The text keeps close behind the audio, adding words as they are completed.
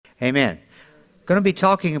Amen. Going to be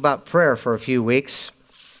talking about prayer for a few weeks.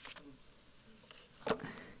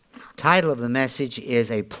 Title of the message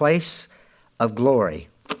is A Place of Glory.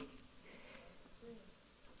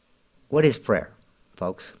 What is prayer,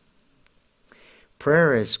 folks?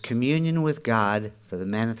 Prayer is communion with God for the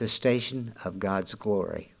manifestation of God's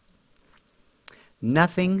glory.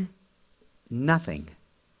 Nothing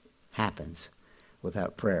happens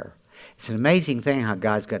without prayer. It's an amazing thing how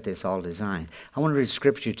God's got this all designed. I want to read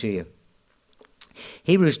scripture to you.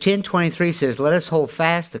 Hebrews 10:23 says, "Let us hold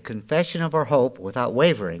fast the confession of our hope without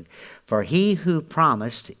wavering, for he who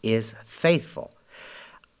promised is faithful."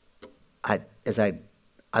 I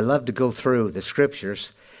love to go through the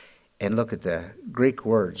scriptures and look at the Greek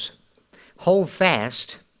words. Hold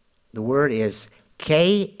fast, the word is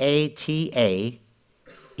K-A-T-A-E-C-H-O.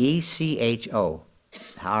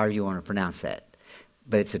 However you want to pronounce that.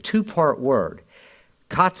 But it's a two-part word.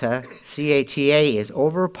 Kata, C-A-T-A, is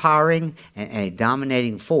overpowering and a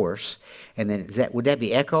dominating force. And then would that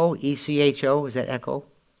be echo, E-C-H-O? Is that echo?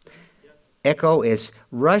 Yep. Echo is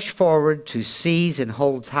rush forward to seize and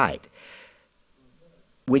hold tight.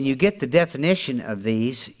 When you get the definition of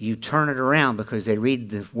these, you turn it around because they read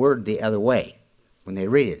the word the other way when they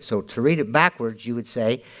read it. So to read it backwards, you would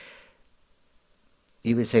say,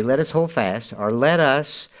 let us hold fast, or let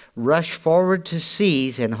us rush forward to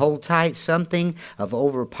seize and hold tight something of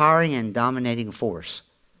overpowering and dominating force.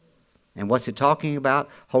 And what's it talking about?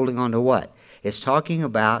 Holding on to what? It's talking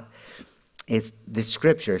about, the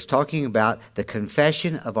scripture is talking about the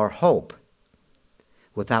confession of our hope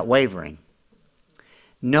without wavering.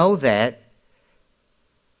 Know that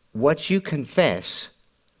what you confess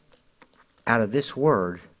out of this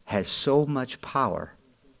word has so much power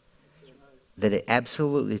that it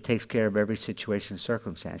absolutely takes care of every situation and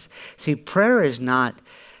circumstance. See, prayer is not,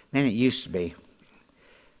 man, it used to be.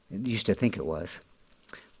 It used to think it was.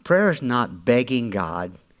 Prayer is not begging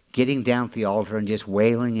God, getting down at the altar and just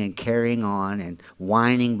wailing and carrying on and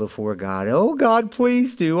whining before God. Oh, God,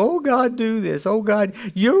 please do. Oh, God, do this. Oh, God,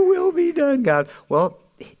 your will be done, God. Well,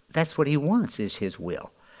 that's what he wants, is his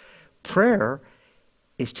will. Prayer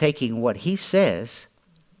is taking what he says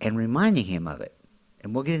and reminding him of it.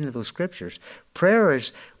 And we'll get into those scriptures. Prayer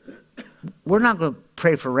is, we're not going to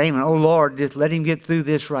pray for Raymond. Oh, Lord, just let him get through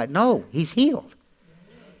this right. No, he's healed.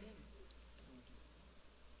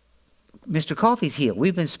 Mr. Coffey's healed.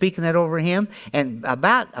 We've been speaking that over him. And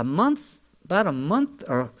about a month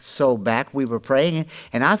or so back, we were praying,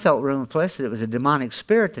 and I felt real impressed that it was a demonic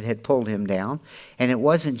spirit that had pulled him down, and it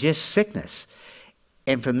wasn't just sickness.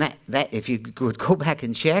 And from that if you would go back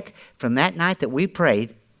and check, from that night that we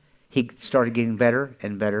prayed, he started getting better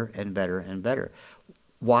and better and better and better.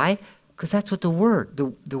 Why? Because that's what the word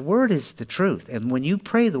is the truth. And when you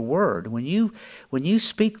pray the word, when you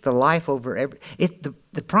speak the life over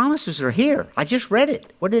the promises are here. I just read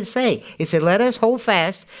it. What did it say? It said, "Let us hold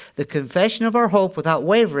fast the confession of our hope without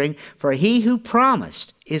wavering, for he who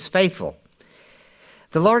promised is faithful."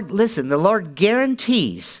 The Lord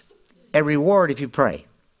guarantees a reward if you pray.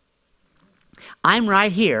 I'm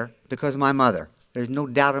right here because of my mother. There's no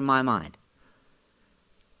doubt in my mind.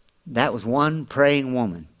 That was one praying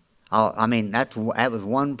woman. That was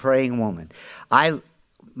one praying woman.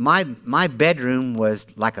 My bedroom was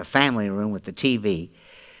like a family room with the TV,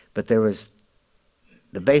 but the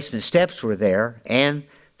basement steps were there, and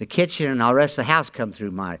the kitchen and all the rest of the house come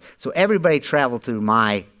through so everybody traveled through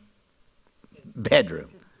my bedroom.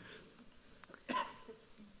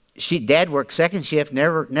 Dad worked second shift,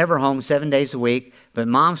 never home 7 days a week, but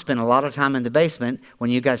Mom spent a lot of time in the basement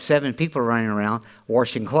when you got 7 people running around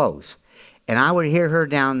washing clothes. And I would hear her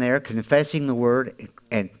down there confessing the word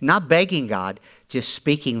and not begging God, just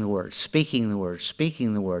speaking the word, speaking the word,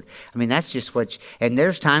 speaking the word. That's just and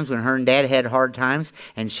there's times when her and Dad had hard times,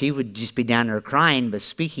 and she would just be down there crying, but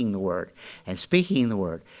speaking the word and speaking the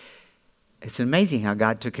word. It's amazing how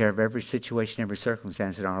God took care of every situation, every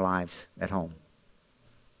circumstance in our lives at home.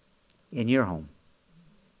 In your home.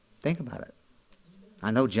 Think about it.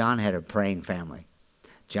 I know John had a praying family.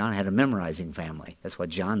 John had a memorizing family. That's why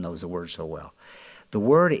John knows the word so well. The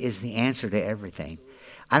word is the answer to everything.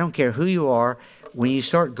 I don't care who you are. When you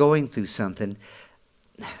start going through something,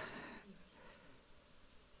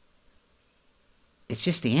 it's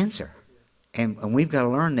just the answer. And we've got to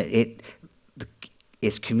learn that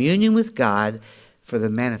it's communion with God for the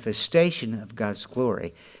manifestation of God's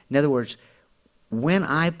glory. In other words, when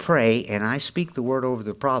I pray and I speak the word over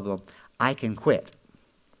the problem, I can quit.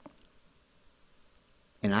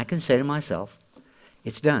 And I can say to myself,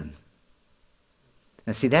 it's done.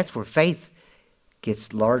 Now see, that's where faith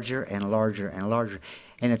gets larger and larger and larger.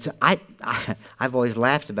 And I've always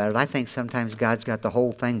laughed about it. I think sometimes God's got the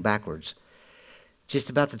whole thing backwards.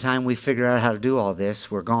 Just about the time we figure out how to do all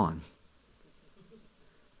this, we're gone.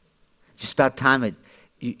 Just about the time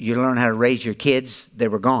you learn how to raise your kids, they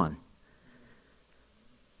were gone.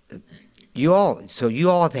 You all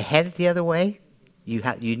have had it the other way? You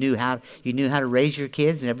knew how to raise your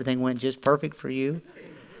kids and everything went just perfect for you?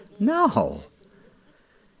 No.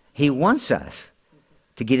 He wants us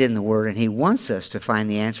to get in the Word, and He wants us to find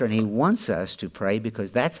the answer, and He wants us to pray,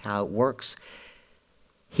 because that's how it works.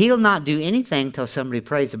 He'll not do anything till somebody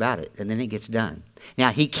prays about it, and then it gets done.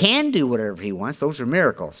 Now, He can do whatever He wants. Those are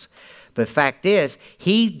miracles. But the fact is,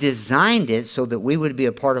 He designed it so that we would be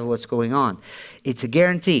a part of what's going on. It's a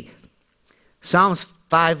guarantee. Psalms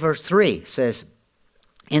 5 verse 3 says,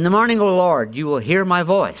 "In the morning, O Lord, you will hear my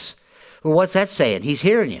voice." Well, what's that saying? He's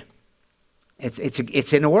hearing you.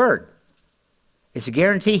 It's in the Word. It's a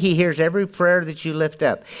guarantee He hears every prayer that you lift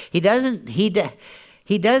up. He doesn't need,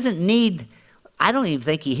 I don't even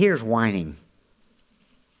think He hears whining.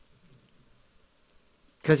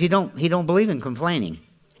 Because he don't believe in complaining.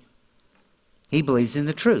 He believes in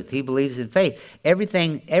the truth. He believes in faith.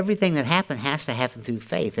 Everything that happened has to happen through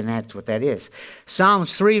faith, and that's what that is.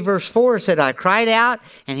 Psalms 3 verse 4 said, "I cried out,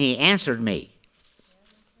 and He answered me."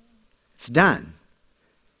 It's done.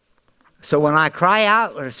 So when I cry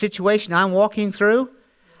out or a situation I'm walking through,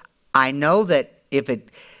 I know that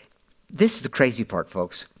this is the crazy part,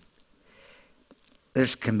 folks. There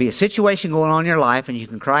can be a situation going on in your life, and you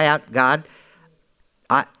can cry out, "God,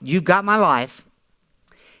 you've got my life.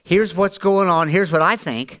 Here's what's going on. Here's what I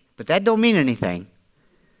think." But that don't mean anything.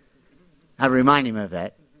 I remind Him of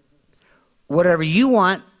that. Whatever you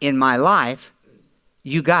want in my life,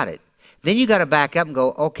 you got it. Then you got to back up and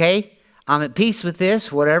go, "Okay, I'm at peace with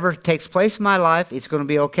this. Whatever takes place in my life, it's going to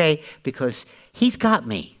be okay, because He's got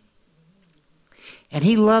me. And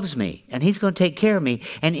He loves me. And He's going to take care of me.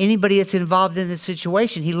 And anybody that's involved in this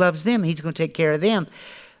situation, He loves them. He's going to take care of them."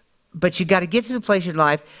 But you got to get to the place in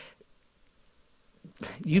life.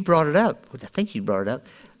 You brought it up. I think you brought it up.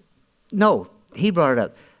 No, He brought it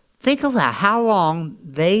up. Think about how long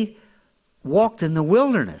they walked in the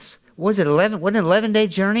wilderness. Was it 11-day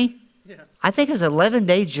journey? Yeah. I think it was an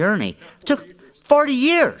 11-day journey. It took 40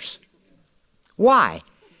 years. Why?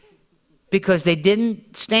 Because they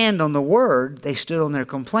didn't stand on the Word. They stood on their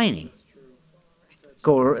complaining.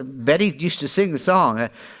 Betty used to sing the song,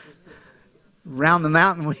 "Round the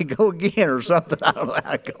mountain we go again," or something. I don't know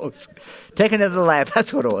how it goes. Take another lap.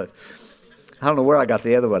 That's what it was. I don't know where I got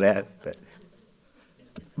the other one at.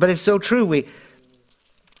 But it's so true. It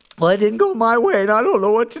didn't go my way, and I don't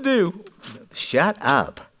know what to do. Shut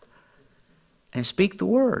up. And speak the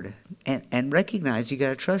Word. And recognize you got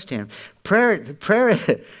to trust Him. Prayer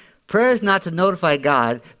is not to notify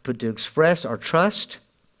God, but to express our trust,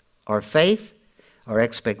 our faith, our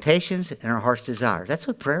expectations, and our heart's desire. That's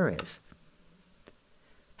what prayer is.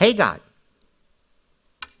 Hey, God,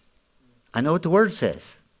 I know what the Word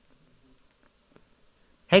says.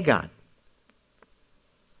 Hey, God,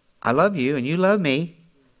 I love you and you love me.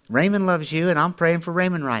 Raymond loves you, and I'm praying for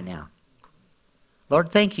Raymond right now. Lord,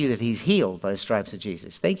 thank you that he's healed by the stripes of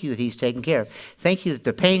Jesus. Thank you that he's taken care of. Thank you that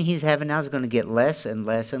the pain he's having now is going to get less and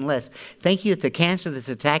less and less. Thank you that the cancer that's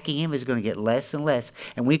attacking him is going to get less and less.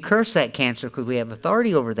 And we curse that cancer because we have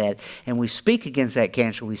authority over that. And we speak against that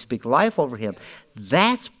cancer. We speak life over him.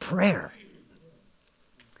 That's prayer.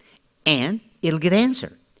 And it'll get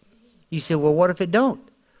answered. You say, well, what if it don't?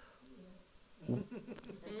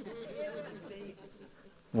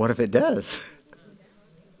 What if it does?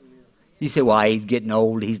 You say, well, he's getting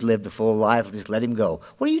old. He's lived a full life. Just let him go.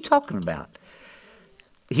 What are you talking about?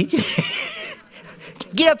 Get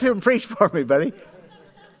up here and preach for me, buddy.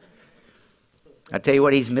 I tell you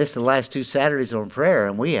what, he's missed the last 2 Saturdays on prayer,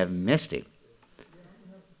 and we have missed him.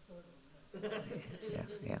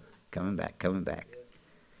 Yeah. Coming back.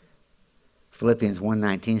 Philippians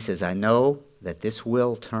 1:19 says, I know that this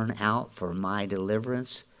will turn out for my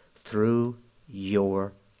deliverance through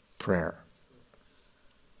your prayer.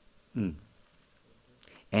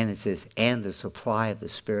 And it says, and the supply of the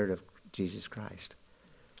Spirit of Jesus Christ.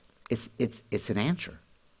 It's an answer.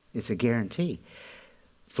 It's a guarantee.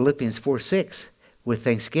 Philippians 4:6, with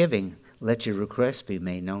thanksgiving, let your requests be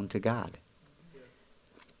made known to God.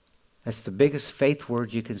 That's the biggest faith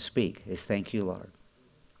word you can speak, is thank you, Lord.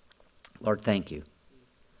 Lord, thank you.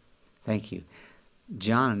 Thank you.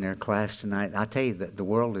 John in their class tonight, I'll tell you that the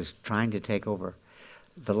world is trying to take over.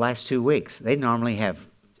 The last 2 weeks, they normally have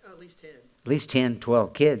at least 10,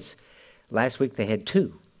 12 kids. Last week they had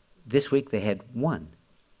 2. This week they had 1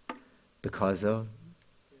 because of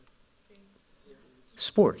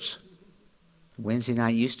sports. Wednesday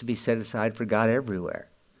night used to be set aside for God everywhere,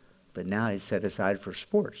 but now it's set aside for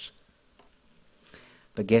sports.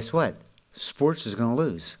 But guess what? Sports is going to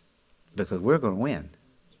lose because we're going to win.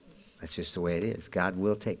 That's just the way it is. God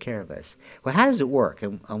will take care of us. Well, how does it work?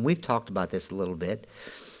 And we've talked about this a little bit.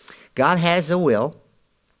 God has a will.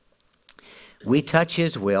 We touch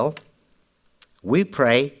his will. We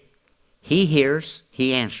pray. He hears.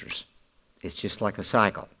 He answers. It's just like a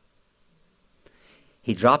cycle.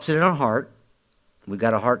 He drops it in our heart. We've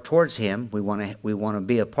got a heart towards him. We want to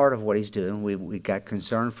be a part of what he's doing. We got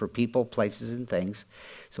concern for people, places, and things.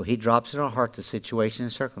 So he drops in our heart the situation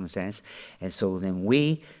and circumstance. And so then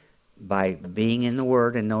we, by being in the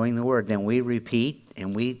Word and knowing the Word, then we repeat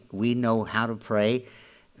and we know how to pray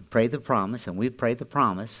the promise, and we pray the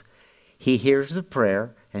promise. He hears the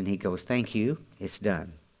prayer and he goes, thank you, it's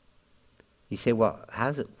done. You say, well,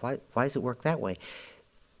 why does it work that way?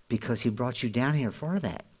 Because he brought you down here for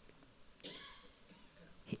that.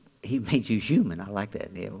 He made you human. I like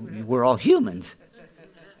that. We're all humans.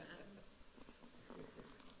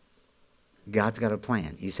 God's got a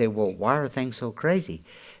plan. You say, well, why are things so crazy?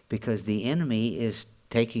 Because the enemy is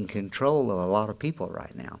taking control of a lot of people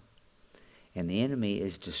right now. And the enemy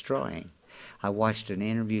is destroying. I watched an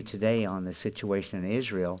interview today on the situation in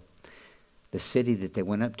Israel. The city that they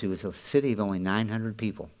went up to is a city of only 900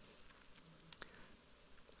 people.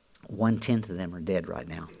 1/10 of them are dead right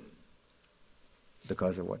now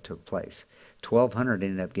because of what took place. 1,200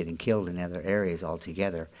 ended up getting killed in other areas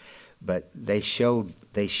altogether. But they showed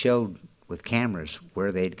with cameras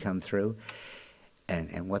where they'd come through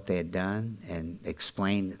and what they had done, and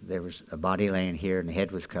explained there was a body laying here and the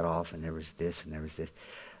head was cut off, and there was this and there was this.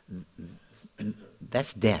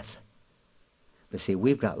 That's death. But see,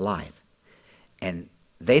 we've got life. And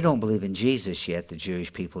they don't believe in Jesus yet, the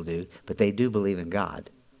Jewish people do, but they do believe in God.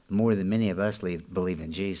 More than many of us believe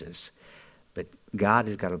in Jesus. But God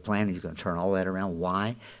has got a plan. He's going to turn all that around.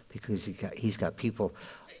 Why? Because he's got people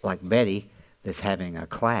like Betty that's having a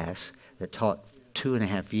class that taught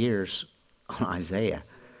 2.5 years on Isaiah.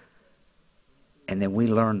 And then we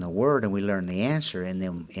learn the word and we learn the answer. And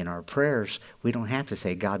then in our prayers, we don't have to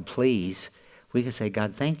say, God, please. We can say,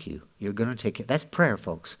 God, thank you. You're going to take it. That's prayer,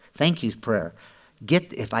 folks. Thank you is prayer.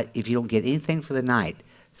 If you don't get anything for the night,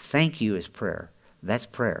 thank you is prayer. That's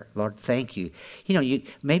prayer. Lord, thank you.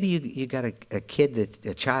 Maybe you got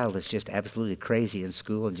a child that's just absolutely crazy in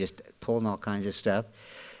school and just pulling all kinds of stuff.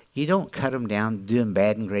 You don't cut them down, doing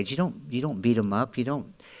bad in grades. You don't beat them up.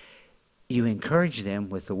 You encourage them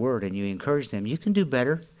with the word, and you encourage them. You can do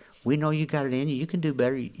better. We know you got it in you. You can do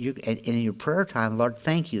better. And in your prayer time, Lord,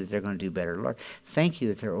 thank you that they're going to do better. Lord, thank you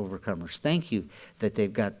that they're overcomers. Thank you that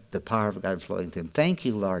they've got the power of God flowing through them. Thank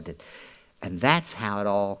you, Lord. And that's how it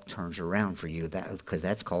all turns around for you, because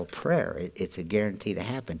that's called prayer. It's a guarantee to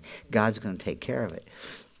happen. God's going to take care of it.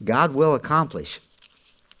 God will accomplish.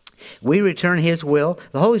 We return his will.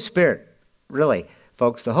 The Holy Spirit, really,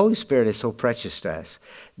 folks, the Holy Spirit is so precious to us.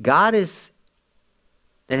 God is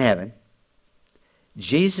in heaven.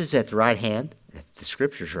 Jesus at the right hand, if the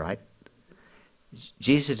Scripture's right.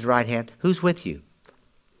 Jesus at the right hand. Who's with you?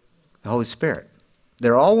 The Holy Spirit.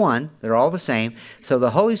 They're all one. They're all the same. So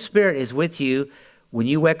the Holy Spirit is with you when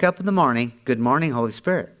you wake up in the morning. Good morning, Holy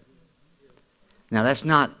Spirit. Now that's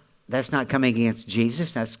not coming against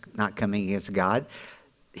Jesus. That's not coming against God.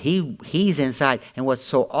 He's inside. And what's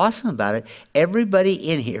so awesome about it, everybody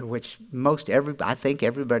in here, I think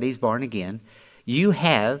everybody's born again, you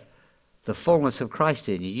have the fullness of Christ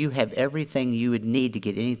in you. You have everything you would need to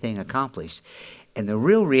get anything accomplished. And the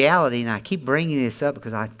real reality, and I keep bringing this up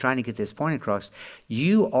because I'm trying to get this point across,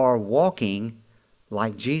 you are walking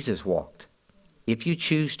like Jesus walked. If you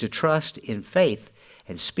choose to trust in faith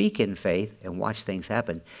and speak in faith and watch things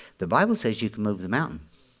happen, the Bible says you can move the mountain.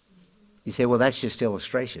 You say, well, that's just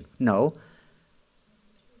illustration. No.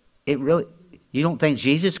 You don't think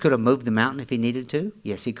Jesus could have moved the mountain if he needed to?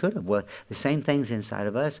 Yes, he could have. Well, the same thing's inside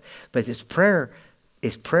of us. But it's prayer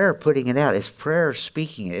putting it out. It's prayer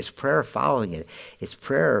speaking it. It's prayer following it. It's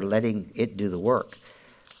prayer letting it do the work.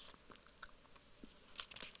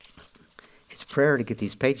 It's prayer to get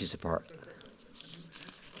these pages apart.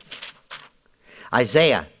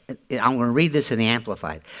 Isaiah, I'm going to read this in the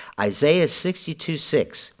Amplified. Isaiah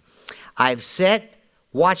 62:6. I've set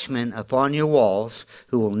watchmen upon your walls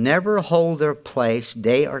who will never hold their place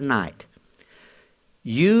day or night.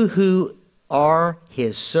 You who are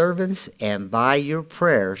his servants, and by your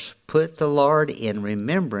prayers put the Lord in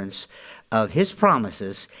remembrance of his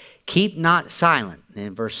promises, keep not silent. And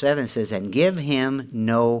in verse 7 it says, and give him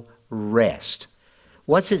no rest.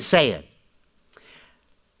 What's it saying?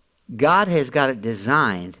 God has got it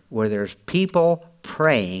designed where there's people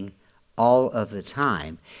praying all of the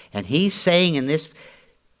time. And he's saying in this,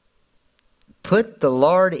 put the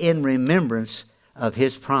Lord in remembrance of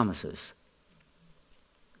his promises.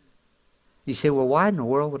 You say, well, why in the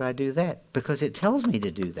world would I do that? Because it tells me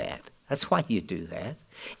to do that. That's why you do that.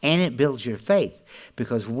 And it builds your faith.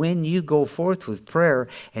 Because when you go forth with prayer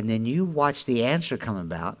and then you watch the answer come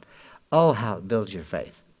about, oh, how it builds your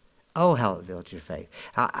faith. Oh, how it builds your faith.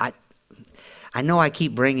 I know I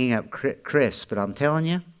keep bringing up Chris, but I'm telling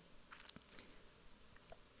you,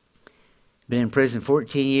 been in prison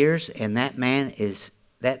 14 years, and that man is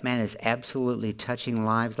absolutely touching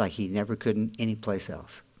lives like he never could any place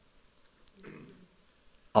else.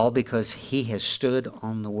 All because he has stood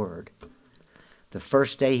on the Word. The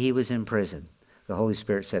first day he was in prison, the Holy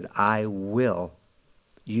Spirit said,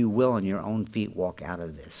 you will on your own feet walk out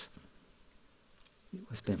of this.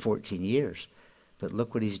 It's been 14 years, but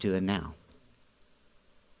look what he's doing now.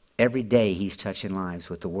 Every day he's touching lives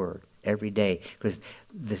with the Word. Every day. Because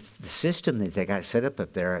the system that they got set up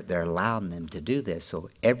there, they're allowing them to do this. So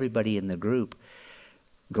everybody in the group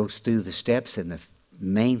goes through the steps, and the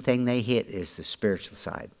main thing they hit is the spiritual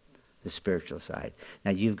side. The spiritual side.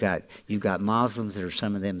 Now you've got Muslims that are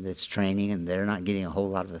some of them that's training, and they're not getting a whole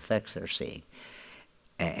lot of effects they're seeing.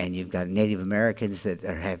 And you've got Native Americans that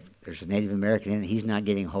there's a Native American in it, he's not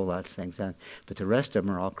getting a whole lot of things done. But the rest of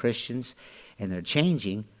them are all Christians, and they're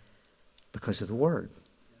changing because of the Word.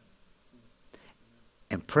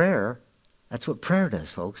 And prayer, that's what prayer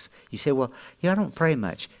does, folks. You say, well, I don't pray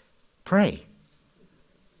much. Pray.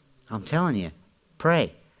 I'm telling you,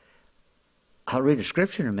 pray. I'll read a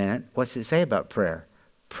scripture in a minute. What's it say about prayer?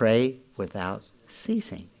 Pray without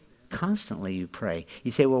ceasing. Constantly you pray.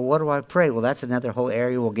 You say, well, what do I pray? Well, that's another whole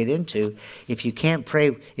area we'll get into. If you can't pray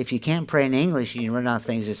in English and you run out of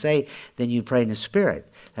things to say, then you pray in the Spirit.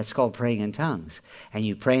 That's called praying in tongues. And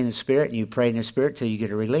you pray in the Spirit, and you pray in the Spirit till you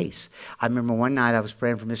get a release. I remember one night I was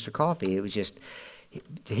praying for Mr. Coffee. It was just,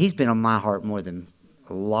 he's been on my heart more than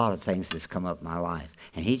a lot of things that's come up in my life.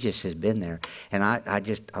 And he just has been there. And I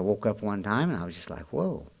woke up one time, and I was just like,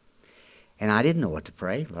 whoa. And I didn't know what to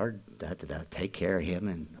pray. Lord, take care of him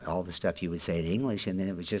and all the stuff you would say in English. And then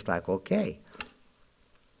it was just like, okay.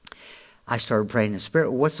 I started praying in the Spirit.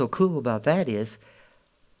 Well, what's so cool about that is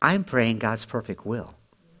I'm praying God's perfect will.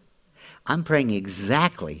 I'm praying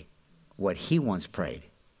exactly what he once prayed.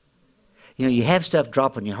 You know, you have stuff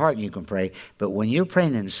drop on your heart and you can pray, but when you're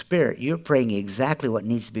praying in the Spirit, you're praying exactly what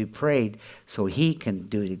needs to be prayed so he can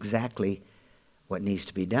do exactly what needs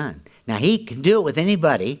to be done. Now, he can do it with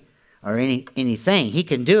anybody or anything. He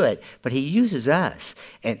can do it, but he uses us.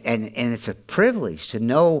 And it's a privilege to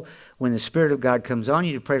know when the Spirit of God comes on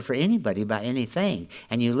you to pray for anybody about anything.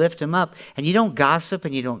 And you lift them up, and you don't gossip,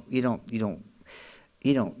 and you don't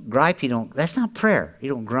gripe, that's not prayer. You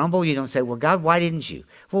don't grumble, you don't say, well, God, why didn't you?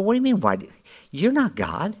 Well, what do you mean, why? You're not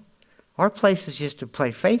God. Our place is just to play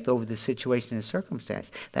faith over the situation and circumstance.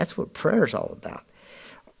 That's what prayer is all about.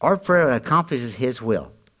 Our prayer accomplishes his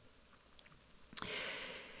will.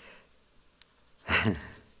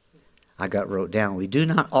 I wrote down, we do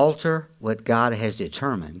not alter what God has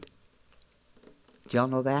determined. Do y'all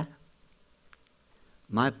know that?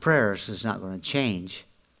 My prayers is not going to change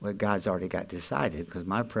what God's already got decided, because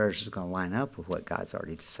my prayers is going to line up with what God's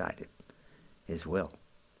already decided, his will.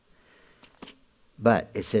 But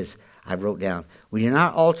it says, I wrote down, we do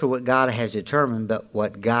not alter what God has determined, but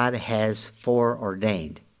what God has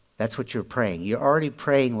foreordained. That's what you're praying. You're already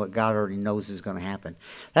praying what God already knows is going to happen.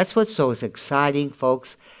 That's what's so exciting,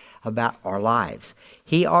 folks, about our lives.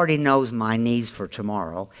 He already knows my needs for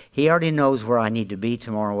tomorrow. He already knows where I need to be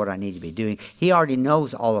tomorrow, what I need to be doing. He already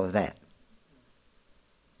knows all of that.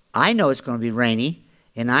 I know it's going to be rainy,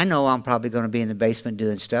 and I know I'm probably going to be in the basement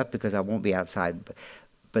doing stuff because I won't be outside.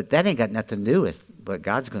 But that ain't got nothing to do with what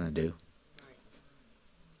God's going to do.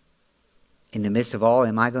 In the midst of all,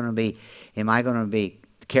 am I going to be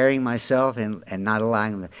carrying myself and not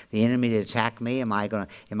allowing the enemy to attack me? Am I going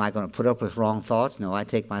to put up with wrong thoughts? No, I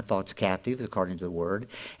take my thoughts captive according to the Word.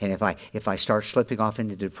 And if I start slipping off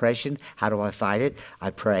into depression, how do I fight it? I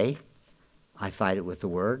pray. I fight it with the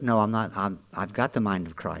Word. No, I'm not. I've got the mind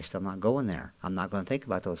of Christ. I'm not going there. I'm not going to think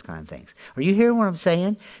about those kind of things. Are you hearing what I'm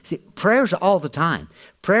saying? See, prayer's all the time.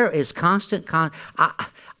 Prayer is constant.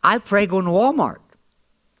 I pray going to Walmart.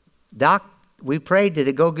 Doc, we prayed. Did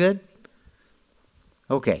it go good?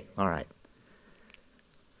 Okay, all right.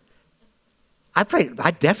 I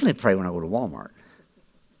definitely pray when I go to Walmart.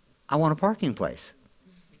 I want a parking place.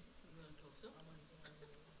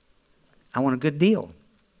 I want a good deal.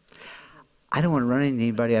 I don't want to run into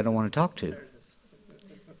anybody I don't want to talk to.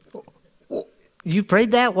 You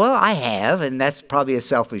prayed that? Well, I have, and that's probably a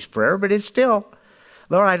selfish prayer, but it's still.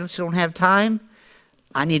 Lord, I just don't have time.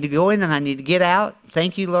 I need to go in and I need to get out.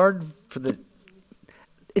 Thank you, Lord, for the...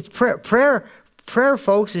 It's prayer. Prayer,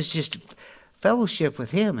 folks, is just fellowship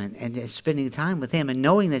with Him and just spending time with Him and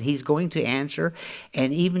knowing that He's going to answer.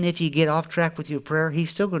 And even if you get off track with your prayer, He's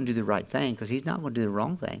still going to do the right thing because He's not going to do the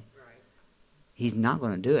wrong thing. He's not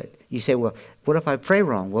going to do it. You say, well, what if I pray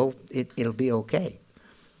wrong? Well, it'll be okay.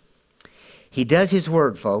 He does His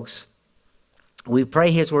word, folks. We pray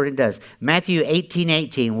His word and does. Matthew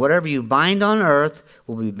 18:18, whatever you bind on earth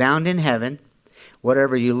will be bound in heaven.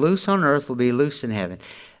 Whatever you loose on earth will be loosed in heaven.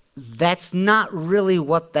 That's not really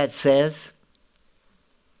what that says.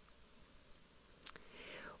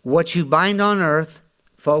 What you bind on earth,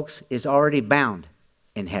 folks, is already bound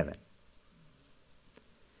in heaven.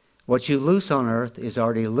 What you loose on earth is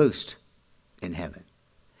already loosed in heaven.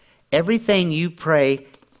 Everything you pray,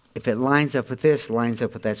 if it lines up with this, lines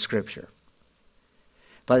up with that scripture.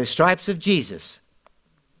 By the stripes of Jesus,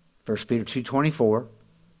 1 Peter 2:24,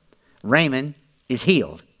 Raymond is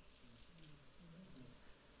healed.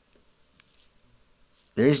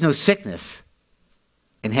 There is no sickness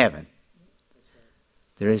in heaven.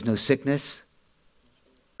 There is no sickness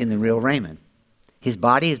in the real Raymond. His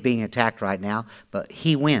body is being attacked right now, but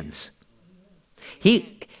he wins.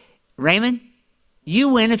 Raymond, you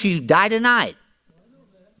win if you die tonight.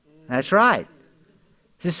 That's right.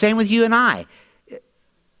 It's the same with you and I.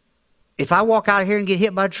 If I walk out here and get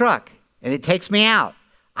hit by a truck and it takes me out,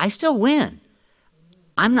 I still win.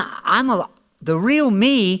 The real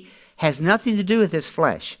me has nothing to do with this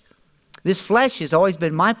flesh. This flesh has always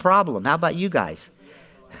been my problem. How about you guys?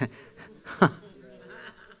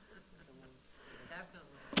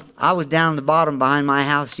 I was down at the bottom behind my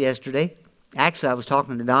house yesterday. Actually, I was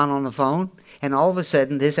talking to Don on the phone, and all of a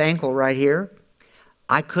sudden, this ankle right here,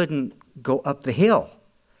 I couldn't go up the hill.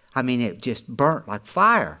 I mean, it just burnt like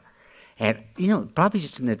fire. And, probably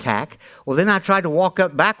just an attack. Well, then I tried to walk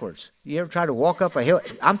up backwards. You ever try to walk up a hill?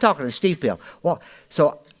 I'm talking a steep hill. Well,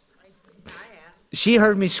 so she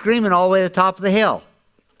heard me screaming all the way to the top of the hill.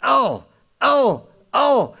 Oh, oh,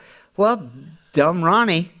 oh. Well, dumb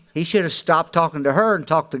Ronnie, he should have stopped talking to her and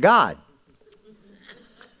talked to God.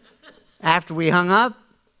 After we hung up,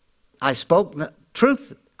 I spoke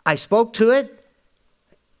truth. I spoke to it.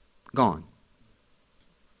 Gone.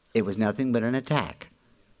 It was nothing but an attack.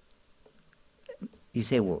 You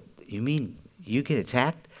say, well, you mean you get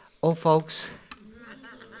attacked? Oh, folks,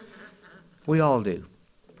 we all do.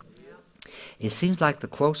 It seems like the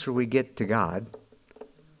closer we get to God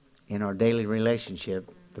in our daily relationship,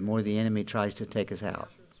 the more the enemy tries to take us out.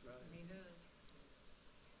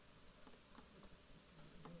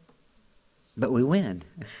 But we win.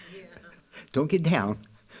 Don't get down.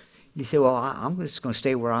 You say, well, I'm just going to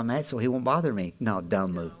stay where I'm at so he won't bother me. No,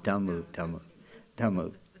 dumb move.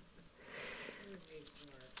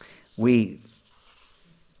 We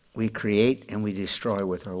create and we destroy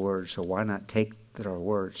with our words, so why not take our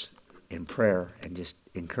words in prayer and just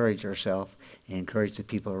encourage ourselves and encourage the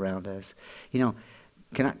people around us? Can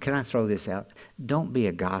I throw this out? Don't be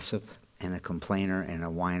a gossip and a complainer and a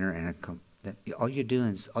whiner and all you're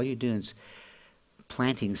doing is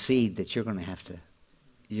planting seed that you're going to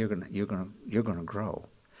grow.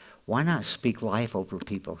 Why not speak life over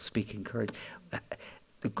people? Speak encouragement.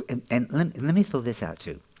 And let me throw this out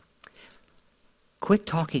too. Quit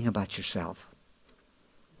talking about yourself.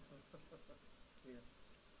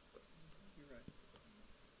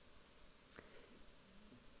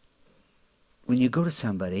 When you go to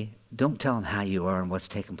somebody, don't tell them how you are and what's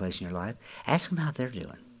taking place in your life. Ask them how they're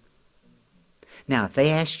doing. Now, if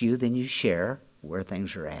they ask you, then you share where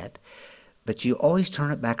things are at. But you always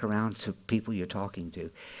turn it back around to people you're talking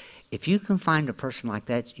to. If you can find a person like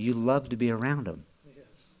that, you love to be around them.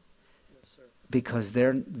 Because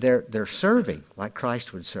they're serving like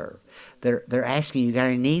Christ would serve. They're asking, you got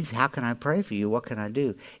any needs? How can I pray for you? What can I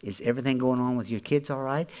do? Is everything going on with your kids all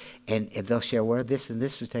right? And if they'll share where this and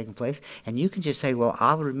this is taking place, and you can just say, well,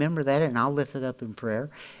 I'll remember that and I'll lift it up in prayer.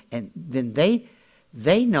 And then they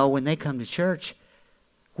know when they come to church,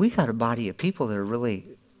 we got a body of people that are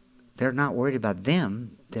they're not worried about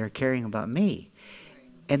them. They're caring about me.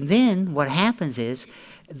 And then what happens is,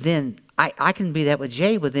 then I can be that with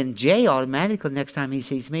Jay, but then Jay automatically, next time he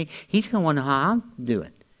sees me, he's going to wonder how I'm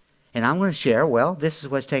doing. And I'm going to share, well, this is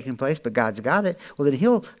what's taking place, but God's got it. Well, then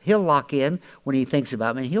he'll lock in when he thinks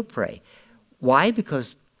about me and he'll pray. Why?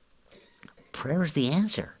 Because prayer is the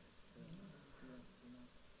answer.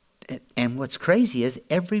 And what's crazy is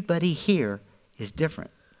everybody here is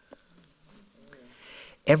different.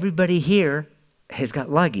 Everybody here has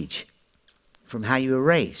got luggage from how you were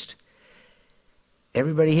raised.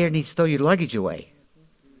 Everybody here needs to throw your luggage away.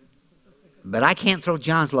 But I can't throw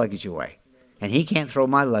John's luggage away. And he can't throw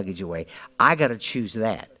my luggage away. I got to choose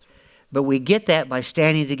that. But we get that by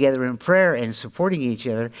standing together in prayer and supporting each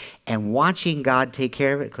other and watching God take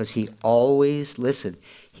care of it, because he always, listen,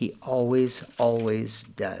 he always, always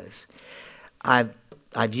does. I've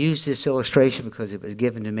used this illustration because it was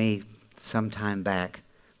given to me some time back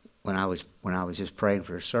when I was just praying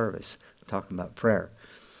for a service, talking about prayer.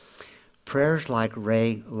 Prayer's like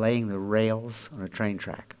laying the rails on a train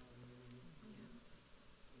track.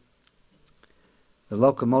 The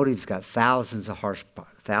locomotive's got thousands of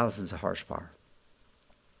horsepower.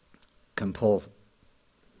 Can pull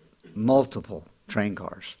multiple train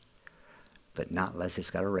cars, but not unless it's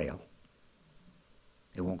got a rail.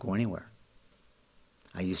 It won't go anywhere.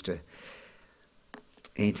 I used to,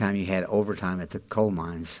 anytime you had overtime at the coal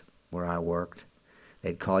mines where I worked,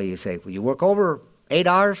 they'd call you and say, "Will you work over 8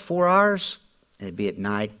 hours, 4 hours?" It'd be at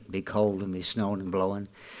night, it'd be cold, and be snowing and blowing.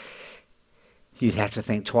 You'd have to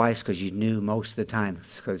think twice, because you knew most of the time,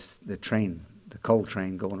 because the coal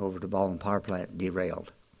train going over to Baldwin Power Plant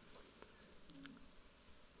derailed.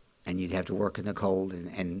 And you'd have to work in the cold,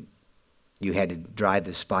 and you had to drive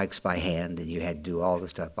the spikes by hand, and you had to do all the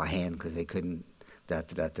stuff by hand because they couldn't,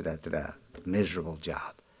 miserable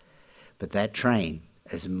job. But that train,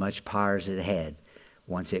 as much power as it had,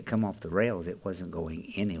 once it come off the rails, it wasn't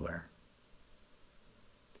going anywhere.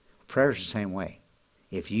 Prayer's the same way.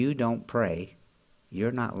 If you don't pray,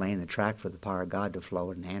 you're not laying the track for the power of God to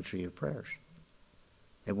flow and answer your prayers.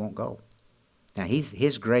 It won't go. Now,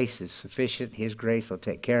 His grace is sufficient. His grace will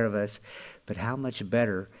take care of us. But how much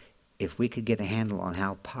better if we could get a handle on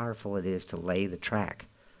how powerful it is to lay the track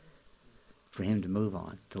for Him to move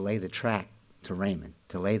on, to lay the track to Raymond,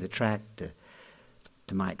 to lay the track to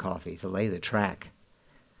Mike Coffey, to lay the track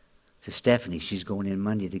to Stephanie. She's going in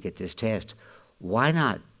Monday to get this test. Why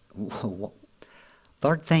not?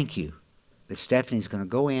 Lord, thank you that Stephanie's going to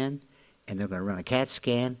go in and they're going to run a CAT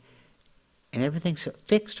scan and everything's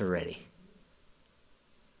fixed already.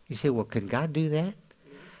 You say, well, can God do that?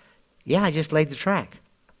 Yeah, I just laid the track.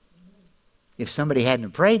 If somebody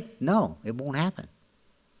hadn't prayed, no, it won't happen.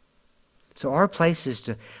 So our place is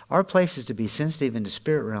to be sensitive in the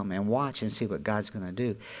spirit realm and watch and see what God's going to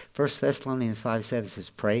do. 1 Thessalonians 5:7 says,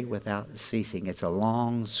 pray without ceasing. It's a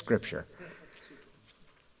long scripture.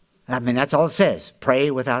 I mean, that's all it says.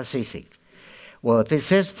 Pray without ceasing. Well, if it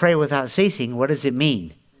says pray without ceasing, what does it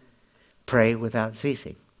mean? Pray without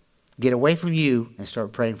ceasing. Get away from you and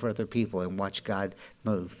start praying for other people and watch God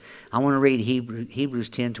move. I want to read Hebrews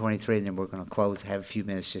 10:23, and then we're going to close, have a few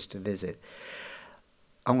minutes just to visit.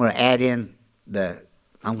 I'm going to add in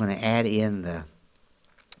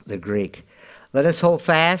the Greek. Let us hold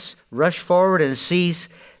fast, rush forward, and seize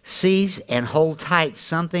and hold tight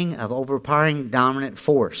something of overpowering dominant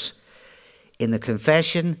force in the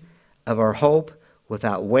confession of our hope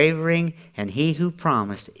without wavering, and He who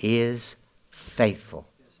promised is faithful.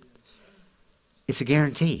 It's a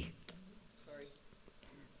guarantee.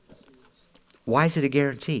 Why is it a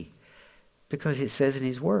guarantee? Because it says in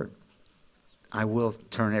His Word, I will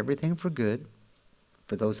turn everything for good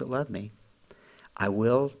for those that love me. I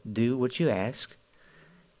will do what you ask.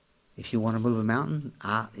 If you want to move a mountain,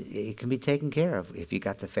 it can be taken care of if you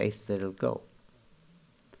got the faith that it'll go.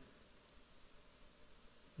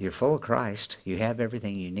 You're full of Christ. You have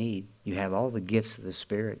everything you need. You have all the gifts of the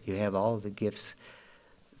Spirit. You have all the gifts,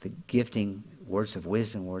 the gifting, words of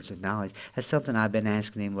wisdom, words of knowledge. That's something I've been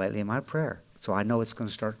asking Him lately in my prayer. So I know it's going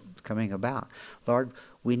to start coming about. Lord,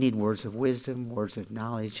 we need words of wisdom, words of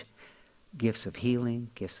knowledge, gifts of healing,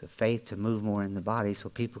 gifts of faith to move more in the body so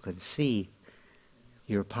people can see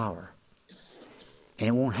your power. And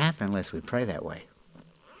it won't happen unless we pray that way.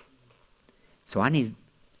 So I need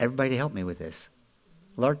everybody to help me with this.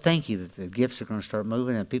 Lord, thank you that the gifts are going to start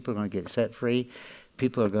moving and people are going to get set free.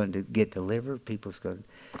 People are going to get delivered.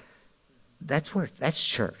 That's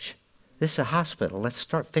church. This is a hospital. Let's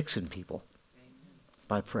start fixing people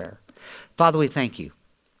by prayer. Father, we thank you.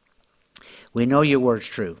 We know your word's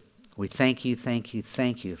true. We thank you,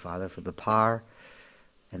 Father, for the power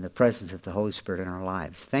and the presence of the Holy Spirit in our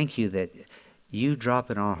lives. Thank you that you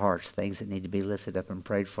drop in our hearts things that need to be lifted up and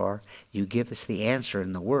prayed for. You give us the answer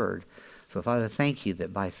in the word. So, Father, thank you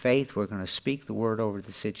that by faith we're going to speak the word over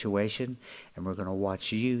the situation and we're going to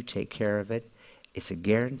watch you take care of it. It's a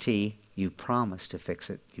guarantee. You promise to fix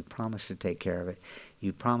it. You promise to take care of it.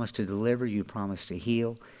 You promise to deliver. You promise to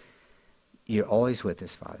heal. You're always with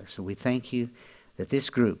us, Father. So we thank you that this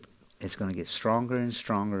group is going to get stronger and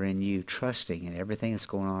stronger in you, trusting in everything that's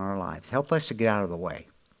going on in our lives. Help us to get out of the way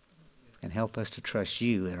and help us to trust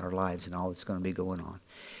you in our lives and all that's going to be going on.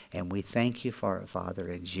 And we thank you for it, Father,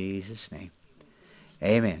 in Jesus' name.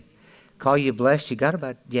 Amen. Call you blessed. You got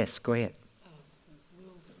about, yes, go ahead.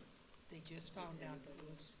 Will's, they just found out that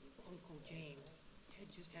Will's Uncle James had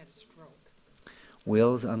just had a stroke.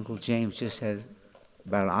 Will's Uncle James just had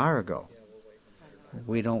about an hour ago.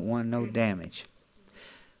 We don't want no damage.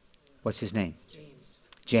 What's his name? James.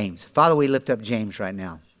 James. Father, we lift up James right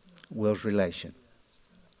now, Will's relation.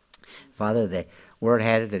 Father, the word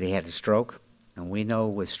had it that he had a stroke, and we know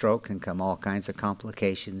with stroke can come all kinds of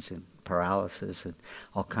complications and paralysis and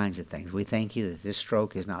all kinds of things. We thank you that this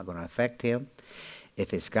stroke is not going to affect him.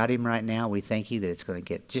 If it's got him right now, we thank you that it's going to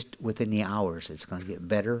get, just within the hours, it's going to get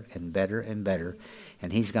better and better and better.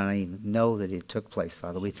 And he's going to even know that it took place,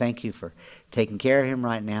 Father. We thank you for taking care of him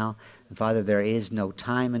right now. And Father, there is no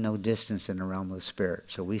time and no distance in the realm of the Spirit.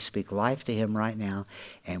 So we speak life to him right now,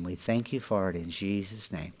 and we thank you for it in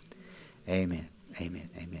Jesus' name. Amen. Amen.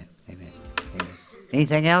 Amen. Amen. Amen.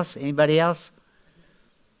 Anything else? Anybody else?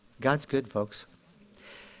 God's good, folks.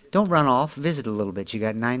 Don't run off. Visit a little bit. You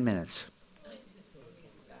got 9 minutes.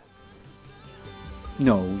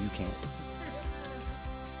 No, you can't.